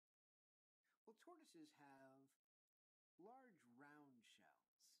Tortoises have large round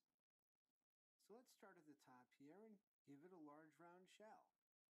shells. So let's start at the top here and give it a large round shell.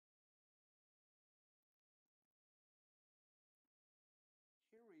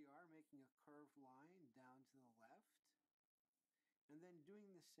 Here we are making a curved line down to the left, and then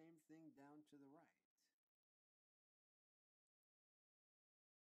doing the same thing down to the right.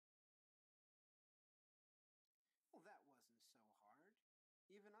 Well, that wasn't so hard.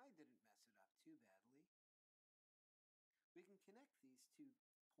 Even I didn't mess it up too badly. We can connect these 2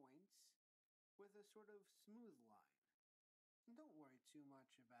 points with a sort of smooth line. And don't worry too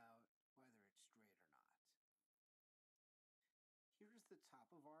much about whether it's straight or not. Here's the top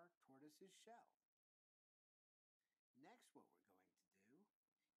of our tortoise's shell. Next, what we're going to do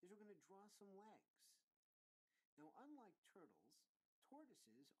is we're going to draw some legs. Now, unlike turtles,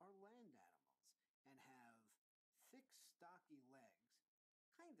 tortoises are land animals and have thick, stocky legs,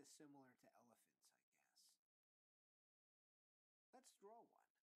 kind of similar to elephants, I guess. Let's draw one.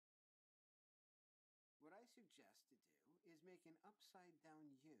 What I suggest to do is make an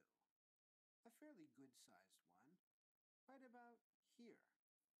upside-down U, a fairly good-sized one, right about here.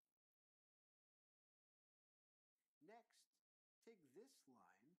 Next, take this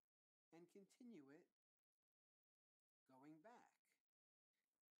line and continue it going back.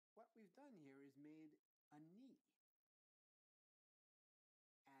 What we've done here is made a knee.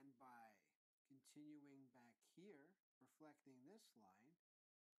 And by continuing back here, reflecting this line,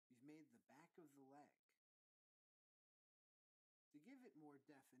 we've made the back of the leg. To give it more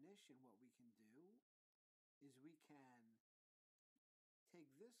definition, what we can do is we can take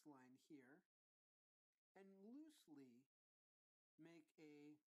this line here and loosely make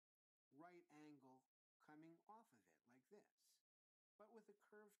a right angle coming off of it like this, but with a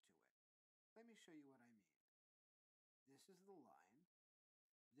curve to it. Let me show you what I mean. This is the line.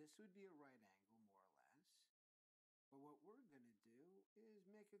 This would be a right angle, more or less. But what we're going to do is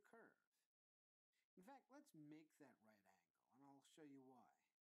make a curve. In fact, let's make that right angle, and I'll show you why.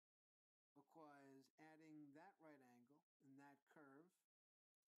 Because adding that right angle and that curve,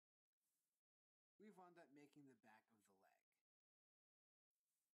 we wound up making the back of the leg.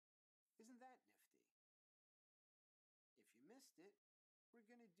 Isn't that nifty? If you missed it, we're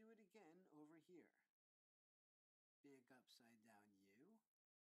going to do it again over here. Big upside down U,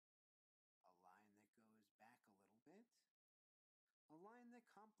 a line that goes back a little bit, a line that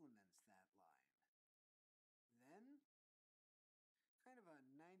complements that line. Then, kind of a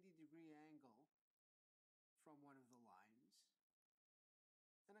 90-degree angle from one of the lines,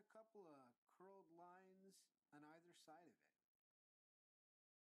 and a couple of curled lines on either side of it.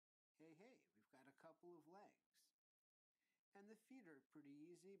 Hey, we've got a couple of legs. And the feet are pretty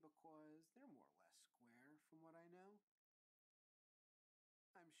easy because they're more or less square from what I know.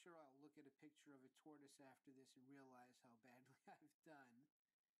 I'm sure I'll look at a picture of a tortoise after this and realize how badly I've done.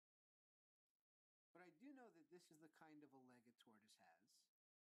 But I do know that this is the kind of a leg a tortoise has,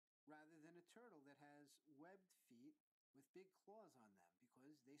 rather than a turtle that has webbed feet with big claws on them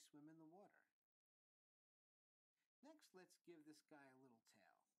because they swim in the water. Next, let's give this guy a little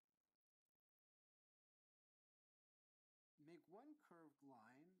tail. Make one curved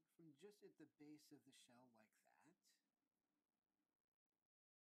line from just at the base of the shell like that.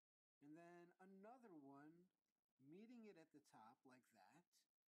 And then another one meeting it at the top like that,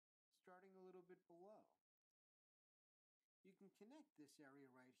 starting a little bit below. You can connect this area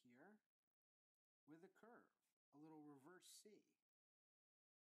right here with a curve, a little reverse C.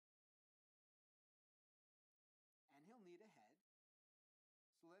 And he'll need a head.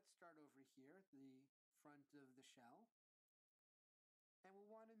 So let's start over here at the front of the shell. And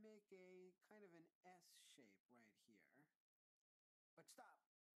we'll want to make a kind of an S shape right here. But stop!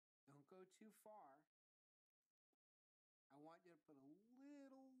 Don't go too far. I want you to put a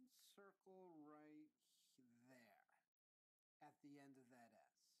little circle right there at the end of that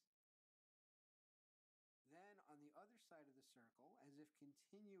S. Then on the other side of the circle, as if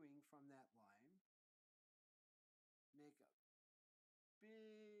continuing from that line, make a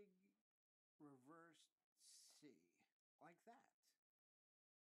big reversed C, like that.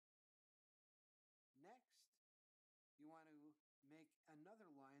 Next, you want to make another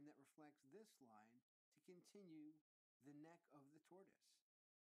line that reflects this line to continue the neck of the tortoise.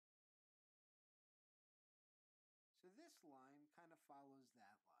 So this line kind of follows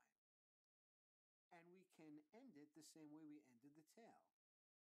that line. And we can end it the same way we ended the tail,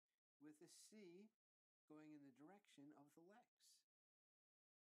 with a C going in the direction of the legs.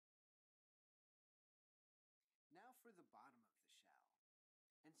 Now for the bottom of the shell.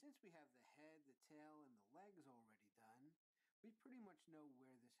 And since we have the head, the tail, and the legs already done, we pretty much know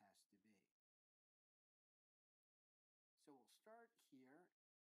where this has to be. start here,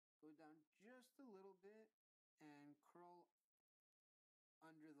 go down just a little bit, and curl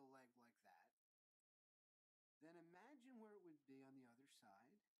under the leg like that. Then imagine where it would be on the other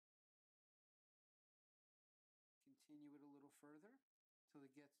side. Continue it a little further till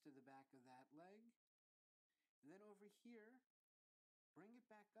it gets to the back of that leg. And then over here, bring it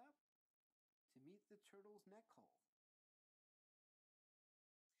back up to meet the turtle's neck hole.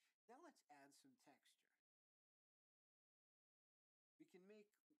 Now let's add some texture. We can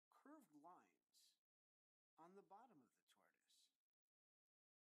make curved lines on the bottom of the tortoise.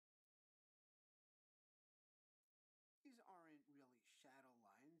 These aren't really shadow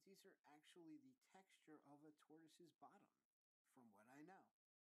lines. These are actually the texture of a tortoise's bottom, from what I know.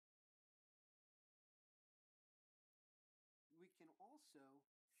 We can also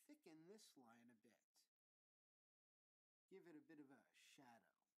thicken this line a bit. Give it a bit of a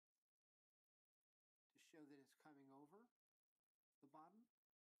shadow to show that it's coming over the bottom.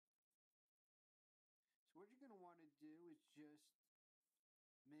 So what you're going to want to do is just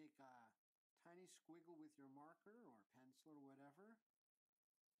make a tiny squiggle with your marker or pencil or whatever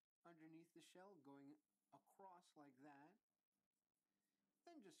underneath the shell, going across like that.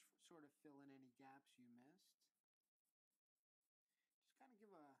 Then just sort of fill in any gaps you missed. Just kind of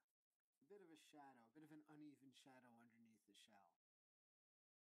give a bit of a shadow, a bit of an uneven shadow underneath the shell.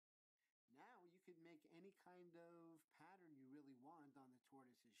 Now you could make any kind of pattern you really want on the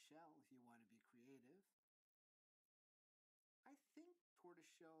tortoise's shell if you want to be creative. I think tortoise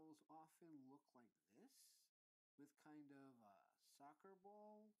shells often look like this, with kind of a soccer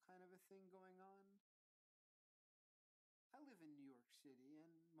ball kind of a thing going on. I live in New York City,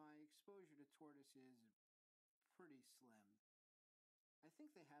 and my exposure to tortoises is pretty slim. I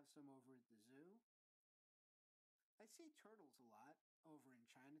think they have some over at the zoo. I see turtles a lot over in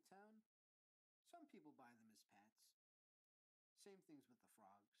Chinatown. Some people buy them as pets. Same things with the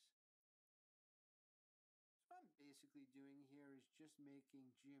frogs. So what I'm basically doing here is just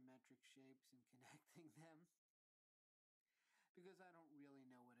making geometric shapes and connecting them, because I don't really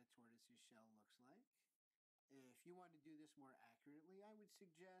know what a tortoise's shell looks like. If you want to do this more accurately, I would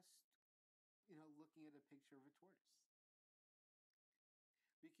suggest, looking at a picture of a tortoise.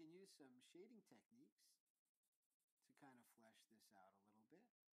 We can use some shading techniques to kind of flesh this out a little bit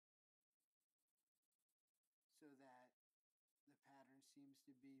so that the pattern seems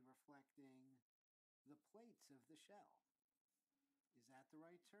to be reflecting the plates of the shell. Is that the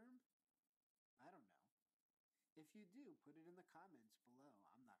right term? I don't know. If you do, put it in the comments below.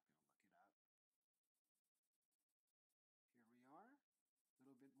 I'm not going to look it up. Here we are. A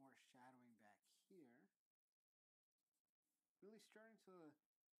little bit more shadowing back here. Really starting to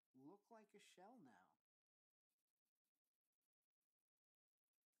look like a shell now.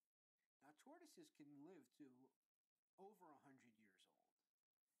 Now, tortoises can live to over 100 years old.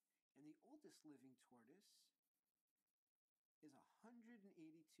 And the oldest living tortoise is 182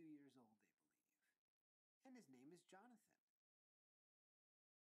 years old, they believe. And his name is Jonathan.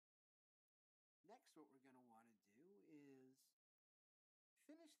 Next, what we're going to want to do is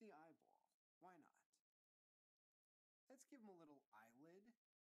finish the eyeball. Why not? Let's give him a little eyelid.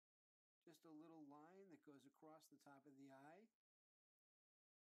 Just a little line that goes across the top of the eye.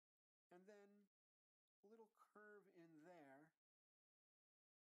 And then a little curve in there.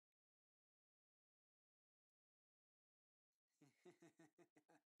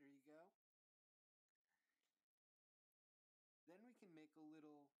 There you go. Then we can make a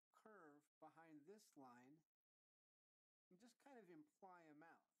little curve behind this line and just kind of imply a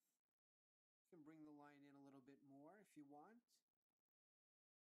mouth. You can bring the line in a little bit more if you want.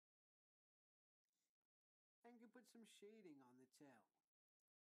 And you can put some shading on the tail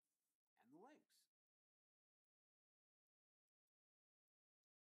and the legs.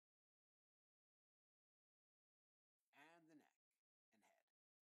 And the neck and head.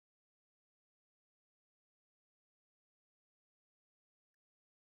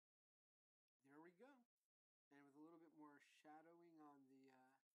 There we go. And with a little bit more shadowing on the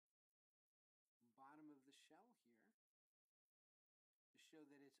bottom of the shell here to show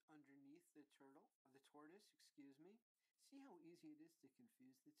that it's underneath the tortoise, excuse me. See how easy it is to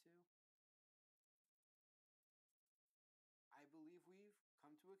confuse the two? I believe we've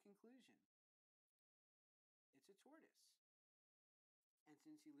come to a conclusion. It's a tortoise. And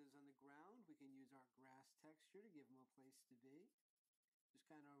since he lives on the ground, we can use our grass texture to give him a place to be. Just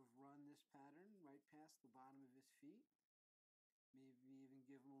kind of run this pattern right past the bottom of his feet. Maybe even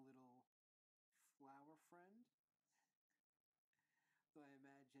give him a little flower friend. Though I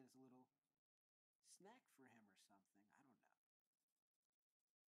imagine it's a little snack friend.